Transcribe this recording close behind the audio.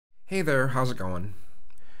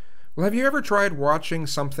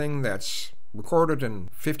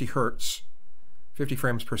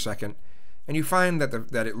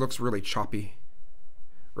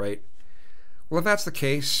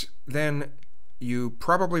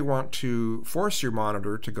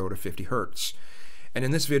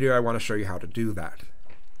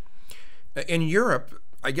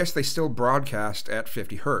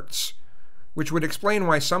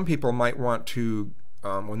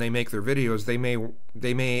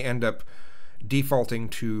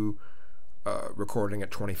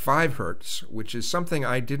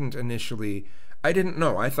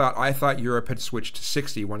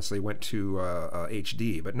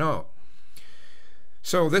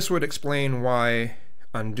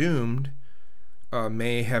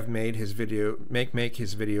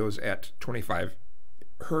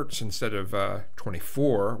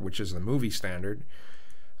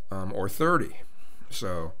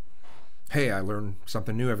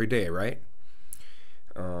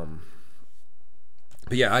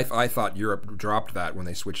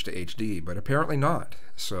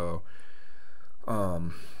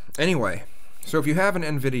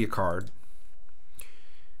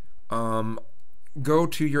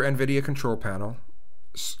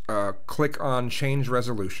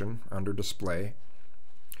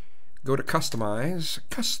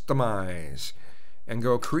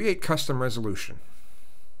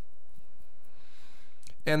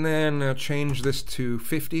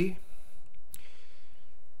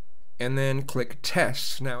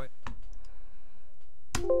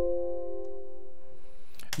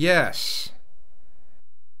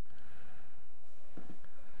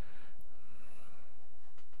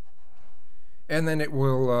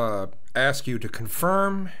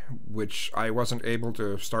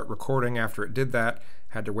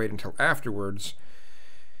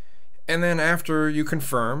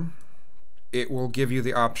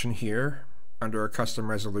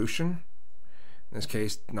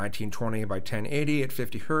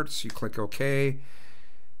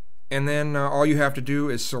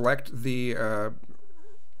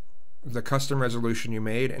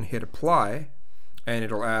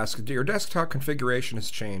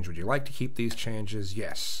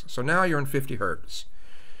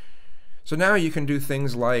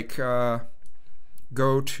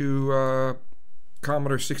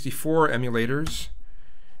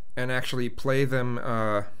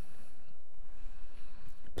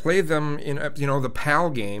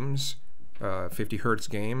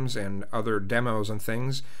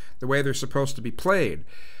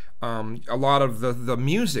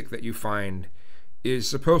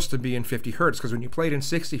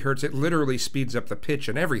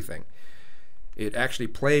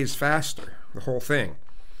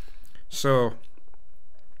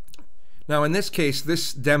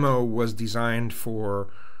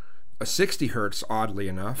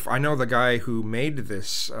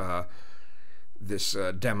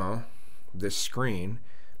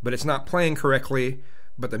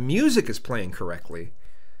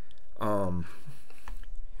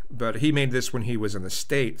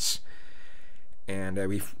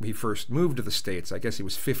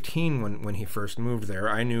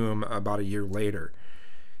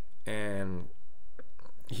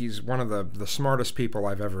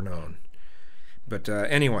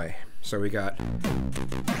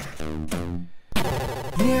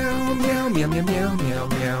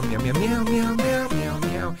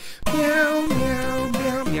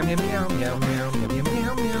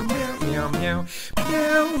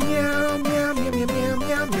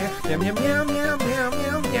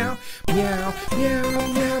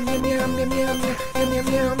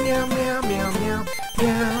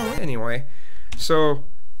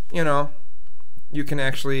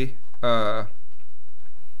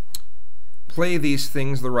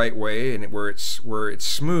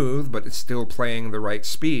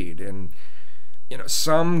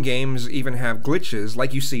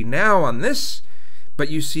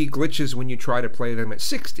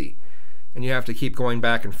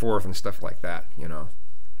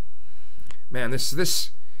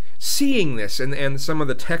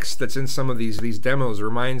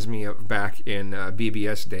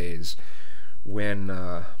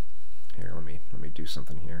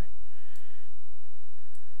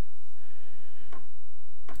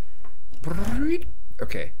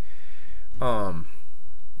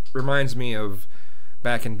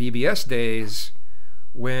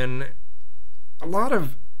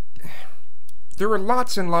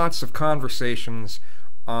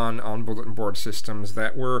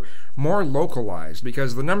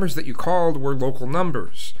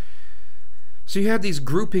So you had these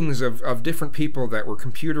groupings of different people that were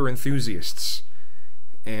computer enthusiasts,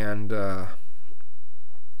 and there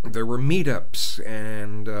were meetups,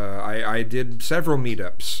 and I did several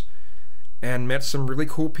meetups and met some really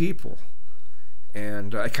cool people.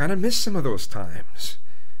 And I kind of miss some of those times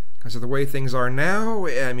because of the way things are now.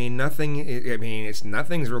 I mean,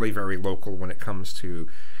 nothing's really very local when it comes to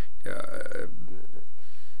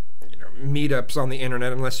meetups on the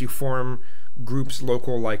internet, unless you form groups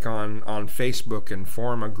local, like on Facebook, and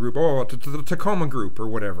form a group, the Tacoma group or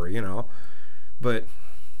whatever, But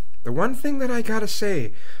the one thing that I gotta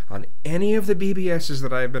say on any of the BBSs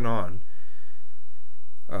that I've been on,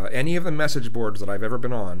 any of the message boards that I've ever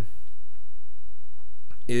been on,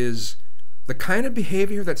 is the kind of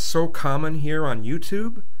behavior that's so common here on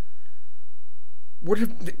YouTube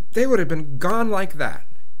they would have been gone like that.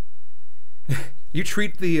 You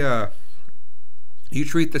treat the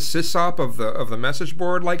sysop of the message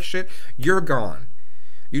board like shit, you're gone.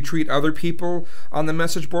 You treat other people on the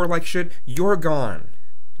message board like shit, you're gone.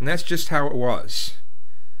 And that's just how it was.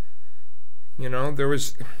 There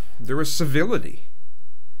was civility.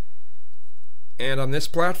 And on this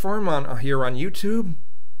platform, here on YouTube,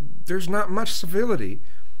 there's not much civility.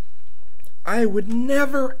 I would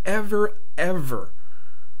never, ever, ever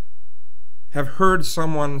have heard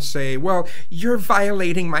someone say, well, you're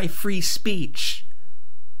violating my free speech,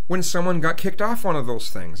 when someone got kicked off one of those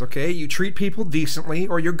things, okay? You treat people decently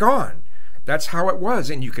or you're gone. That's how it was,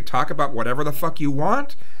 and you could talk about whatever the fuck you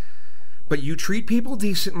want, but you treat people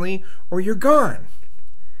decently or you're gone.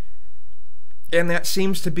 And that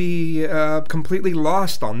seems to be completely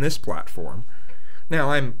lost on this platform.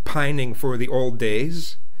 Now, I'm pining for the old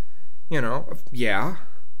days, yeah,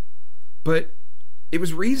 but it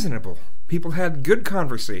was reasonable. People had good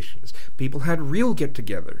conversations. People had real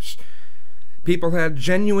get-togethers. People had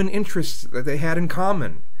genuine interests that they had in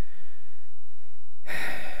common.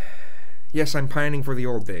 Yes, I'm pining for the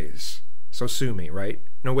old days. So sue me, right?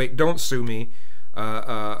 No, wait, don't sue me.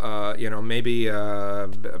 Maybe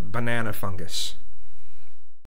banana fungus.